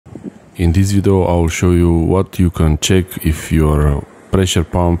In this video I will show you what you can check if your pressure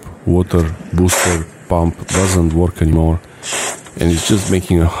pump, water booster pump doesn't work anymore and it's just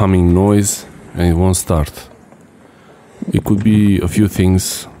making a humming noise and it won't start. It could be a few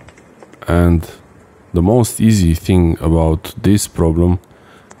things, and the most easy thing about this problem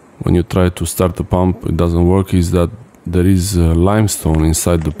when you try to start the pump it doesn't work is that there is limestone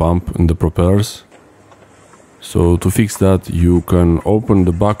inside the pump in the propellers. So to fix that you can open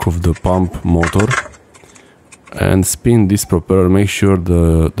the back of the pump motor and spin this propeller. Make sure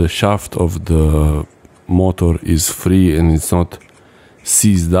the shaft of the motor is free and it's not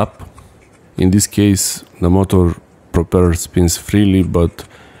seized up. In this case the motor propeller spins freely, but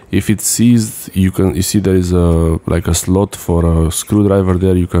if it's seized you see there is like a slot for a screwdriver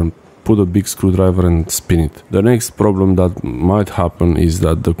there. You can put a big screwdriver and spin it. The next problem that might happen is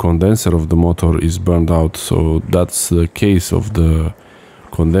that the condenser of the motor is burned out. So that's the case of the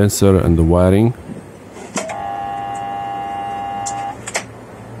condenser and the wiring.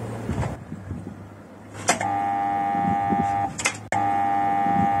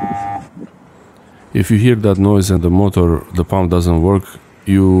 If you hear that noise and the pump doesn't work,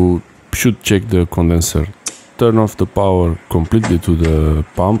 you should check the condenser. Turn off the power completely to the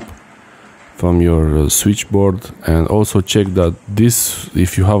pump from your switchboard, and also check that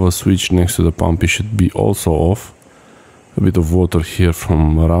if you have a switch next to the pump, it should be also off. A bit of water here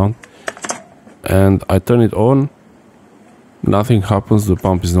from around, and I turn it on. Nothing happens, the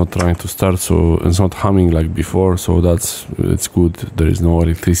pump is not trying to start, so it's not humming like before, so it's good. There is no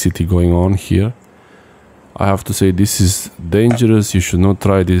electricity going on here. I have to say this is dangerous. You should not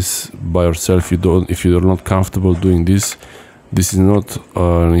try this by yourself if you're not comfortable doing this. This is not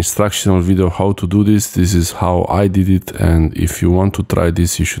an instructional video how to do this. This is how I did it, and if you want to try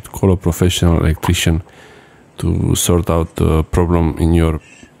this you should call a professional electrician to sort out the problem in your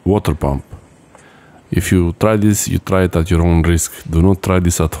water pump. If you try this, you try it at your own risk. Do not try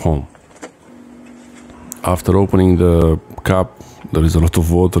this at home. After opening the cap, there is a lot of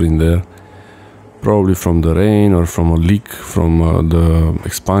water in there, probably from the rain or from a leak from the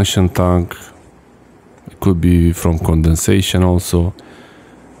expansion tank. It could be from condensation also.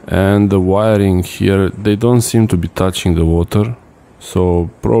 And the wiring here, they don't seem to be touching the water, so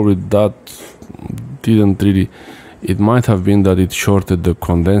probably that didn't really. It might have been that it shorted the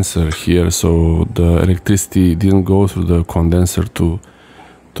condenser here, so the electricity didn't go through the condenser to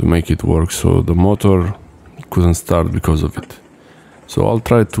make it work, so the motor couldn't start because of it. So I'll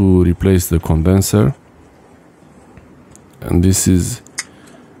try to replace the condenser, and this is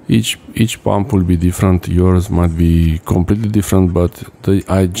each pump will be different. Yours might be completely different, but the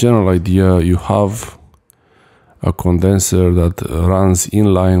general idea, you have a condenser that runs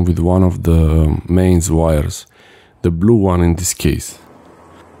in line with one of the mains wires, the blue one in this case.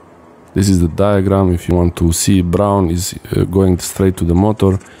 This is the diagram. If you want to see, brown is going straight to the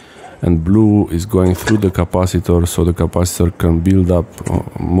motor and blue is going through the capacitor, so the capacitor can build up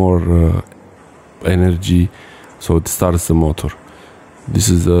more energy, so it starts the motor. This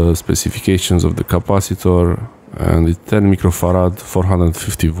is the specifications of the capacitor, and it's 10 microfarad,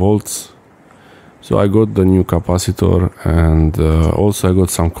 450 volts. So I got the new capacitor, and also I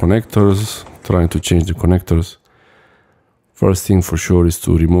got some connectors, trying to change the connectors. First thing for sure is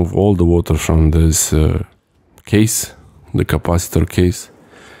to remove all the water from this case, the capacitor case,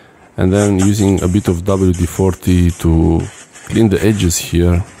 and then using a bit of WD-40 to clean the edges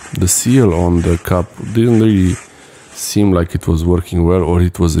here. The seal on the cap didn't really seem like it was working well, or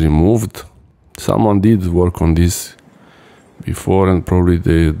it was removed. Someone did work on this before and probably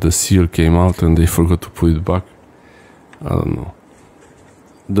the seal came out and they forgot to put it back. I don't know.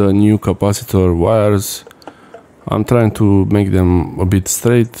 The new capacitor wires, I'm trying to make them a bit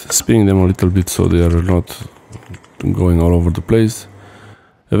straight, spinning them a little bit so they are not going all over the place.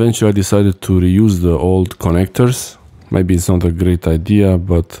 Eventually I decided to reuse the old connectors. Maybe it's not a great idea,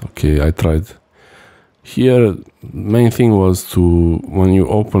 but okay, I tried. Here, main thing was to, when you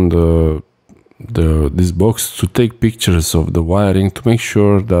open this box, to take pictures of the wiring to make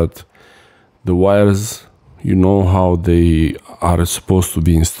sure that the wires, you know how they are supposed to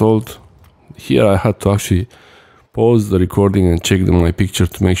be installed. Here I had to actually pause the recording and check my picture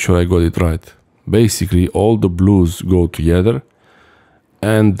to make sure I got it right. Basically, all the blues go together,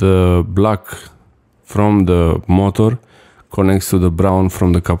 and the black from the motor connects to the brown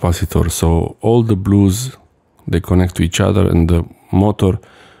from the capacitor. So all the blues, they connect to each other, and the motor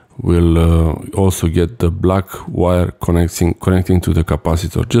will also get the black wire connecting to the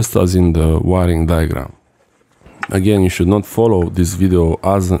capacitor, just as in the wiring diagram. Again, you should not follow this video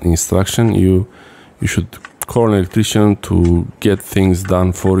as an instruction. You should call an electrician to get things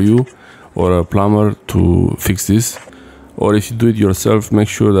done for you, or a plumber to fix this. Or if you do it yourself, make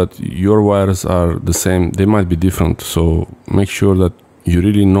sure that your wires are the same. They might be different, so make sure that you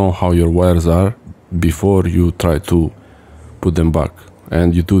really know how your wires are before you try to put them back,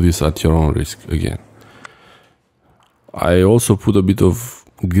 and you do this at your own risk again. I also put a bit of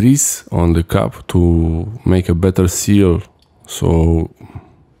grease on the cap to make a better seal so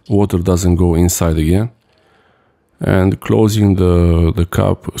water doesn't go inside again. And closing the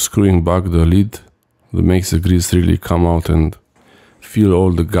cap, screwing back the lid, that makes the grease really come out and fill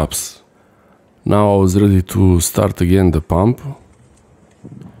all the gaps. Now I was ready to start again the pump.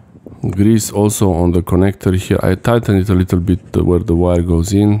 Grease also on the connector here. I tighten it a little bit where the wire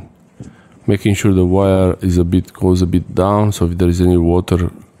goes in, making sure the wire is goes a bit down, so if there is any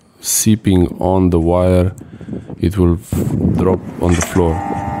water seeping on the wire, it will drop on the floor.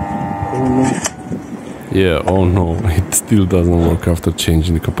 Yeah, oh no, it still doesn't work after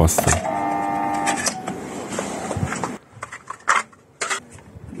changing the capacitor.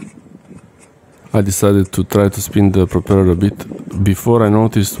 I decided to try to spin the propeller a bit. Before, I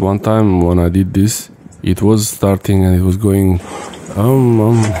noticed one time when I did this, it was starting and it was going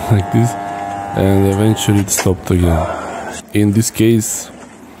like this, and eventually it stopped again. In this case,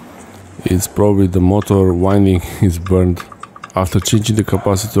 it's probably the motor winding is burned. After changing the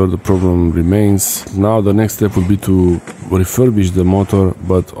capacitor, the problem remains. Now the next step would be to refurbish the motor,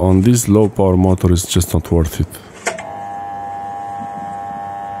 but on this low power motor it's just not worth it.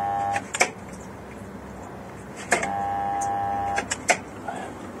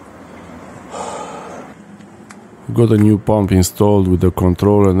 Got a new pump installed with the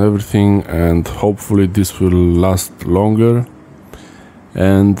control and everything, and hopefully this will last longer.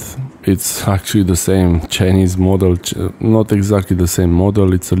 And it's actually the same Chinese model, not exactly the same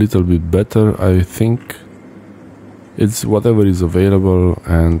model, it's a little bit better, I think. It's whatever is available,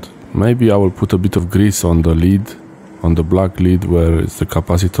 and maybe I will put a bit of grease on the lid, on the black lid where it's the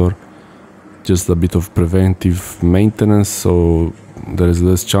capacitor. Just a bit of preventive maintenance, so there is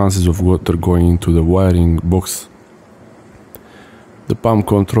less chances of water going into the wiring box. The pump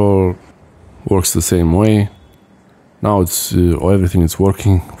control works the same way. Now it's everything is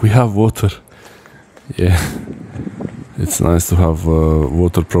working. We have water. Yeah, it's nice to have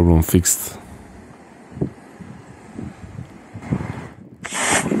water problem fixed.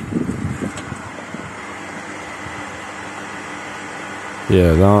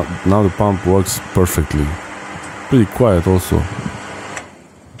 Yeah, now the pump works perfectly. Pretty quiet also.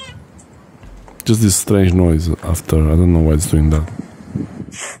 Just this strange noise after, I don't know why it's doing that.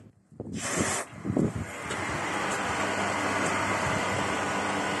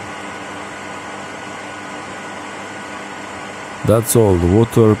 That's all, the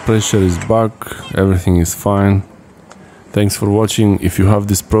water pressure is back, everything is fine. Thanks for watching. If you have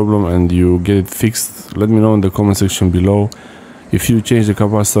this problem and you get it fixed, let me know in the comment section below. If you changed the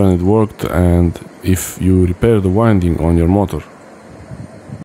capacitor and it worked, and if you repair the winding on your motor.